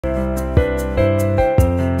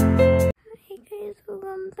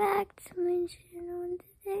back to my channel, and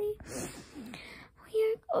today we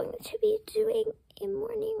are going to be doing a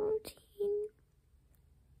morning routine.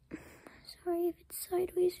 Sorry if it's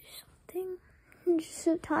sideways or something. I'm just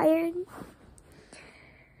so tired.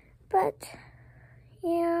 But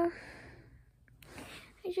yeah,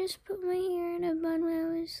 I just put my hair in a bun while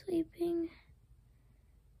I was sleeping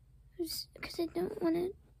because I don't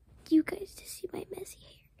want you guys to see my messy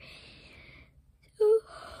hair. So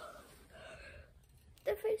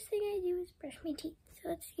the first thing I do is brush my teeth. So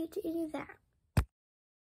let's get to do that.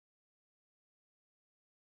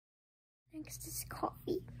 Next is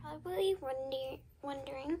coffee. Probably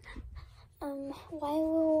wondering, why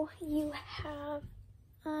will you have,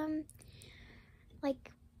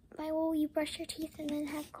 why will you brush your teeth and then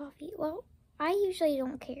have coffee? Well, I usually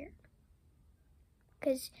don't care,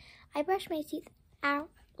 because I brush my teeth out,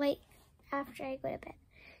 after I go to bed.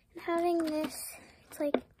 I'm having this, it's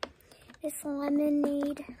like this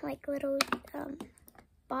lemonade, little,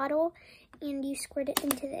 bottle, and you squirt it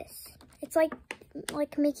into this. It's like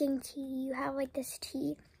making tea. You have this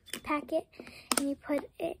tea packet and you put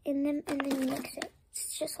it in them and then you mix it.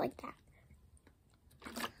 It's just like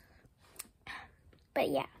that. But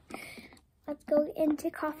yeah, let's go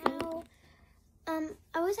into coffee. Now,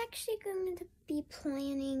 I was actually going to be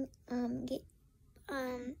planning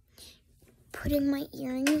putting my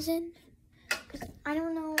earrings in, because I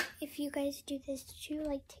don't know if you guys do this too,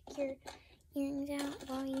 take your earrings out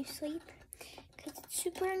while you sleep, because it's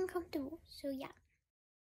super uncomfortable. So yeah.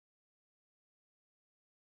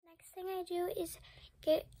 Next thing I do is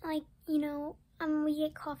get we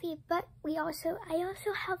get coffee, but I also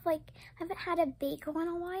haven't had a bagel in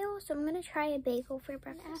a while, so I'm gonna try a bagel for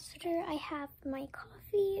breakfast. After I have my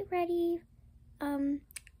coffee ready on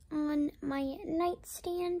my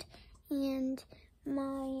nightstand and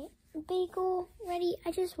my bagel ready,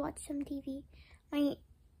 I just watch some TV. My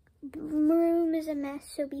room is a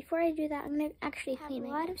mess, so before I do that, I'm gonna actually clean it.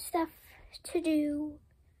 A lot of stuff to do,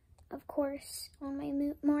 of course, on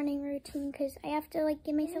my morning routine, because I have to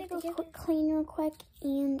give myself a quick clean real quick,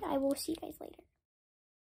 and I will see you guys later.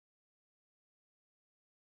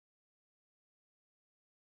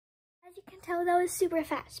 As you can tell, that was super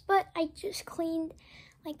fast, but I just cleaned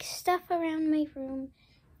stuff around my room,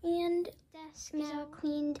 and desk is all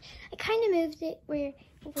cleaned. I kind of moved it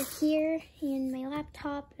over here, and my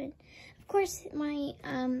laptop, and of course my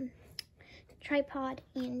tripod,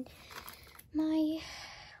 and my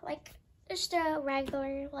just a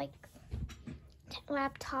regular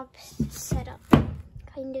laptop setup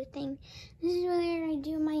kind of thing. This is where I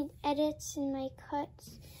do my edits and my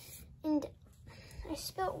cuts, and I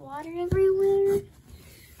spilled water everywhere,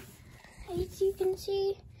 as you can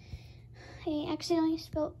see. I accidentally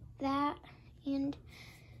spilled that, and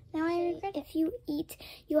now I regret it. If you eat,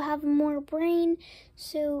 you'll have more brain.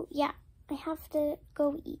 So yeah, I have to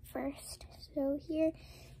go eat first. So here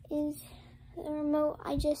is the remote.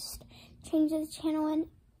 I just changed the channel, and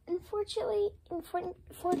unfortunately,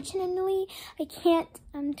 I can't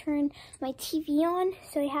turn my TV on,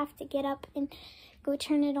 so I have to get up and go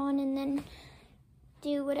turn it on and then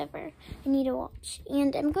do whatever I need to watch.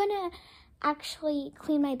 And I'm gonna actually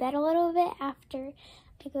clean my bed a little bit after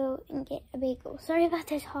I go and get a bagel. Sorry about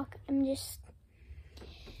the talk. I'm just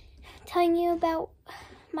telling you about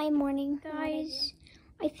my morning, guys.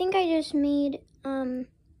 I think I just made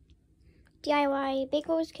DIY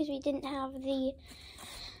bagels because we didn't have the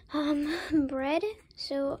bread.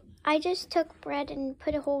 So I just took bread and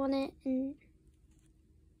put a hole in it, and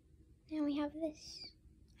now we have this.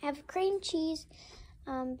 I have cream cheese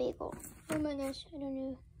bagel. Oh my gosh, I don't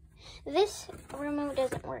know. This remote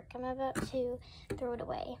doesn't work. I'm about to throw it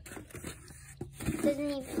away. It doesn't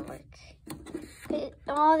even work.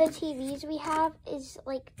 All the TVs we have is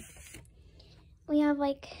we have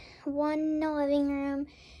one in the living room,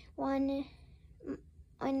 one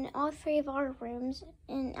in all three of our rooms,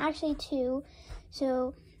 and actually 2.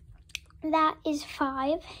 So that is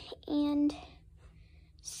 5 and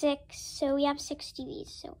 6. So we have 6 TVs.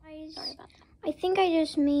 So sorry about that. I think I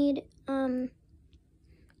just made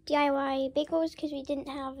DIY bagels because we didn't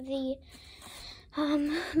have the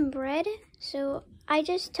bread. So I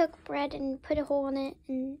just took bread and put a hole in it,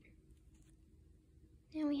 and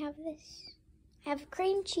now we have this. I have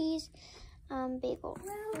cream cheese bagel.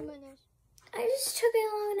 Oh my gosh. I just took a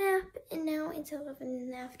long nap, and now it's 11 in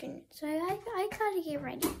the afternoon, so I gotta get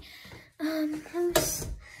ready. I'm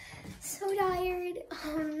so tired.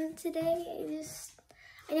 Today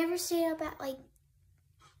I never stayed up at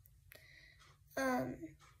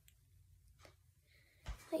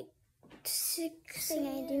 6. Thing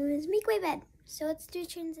I do is make my bed. So let's do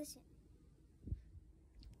transition.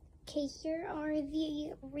 Okay, here are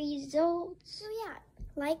the results. So yeah,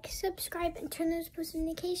 like, subscribe, and turn those post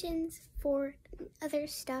notifications for other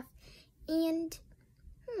stuff. And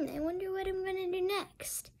I wonder what I'm gonna do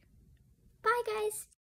next. Bye, guys.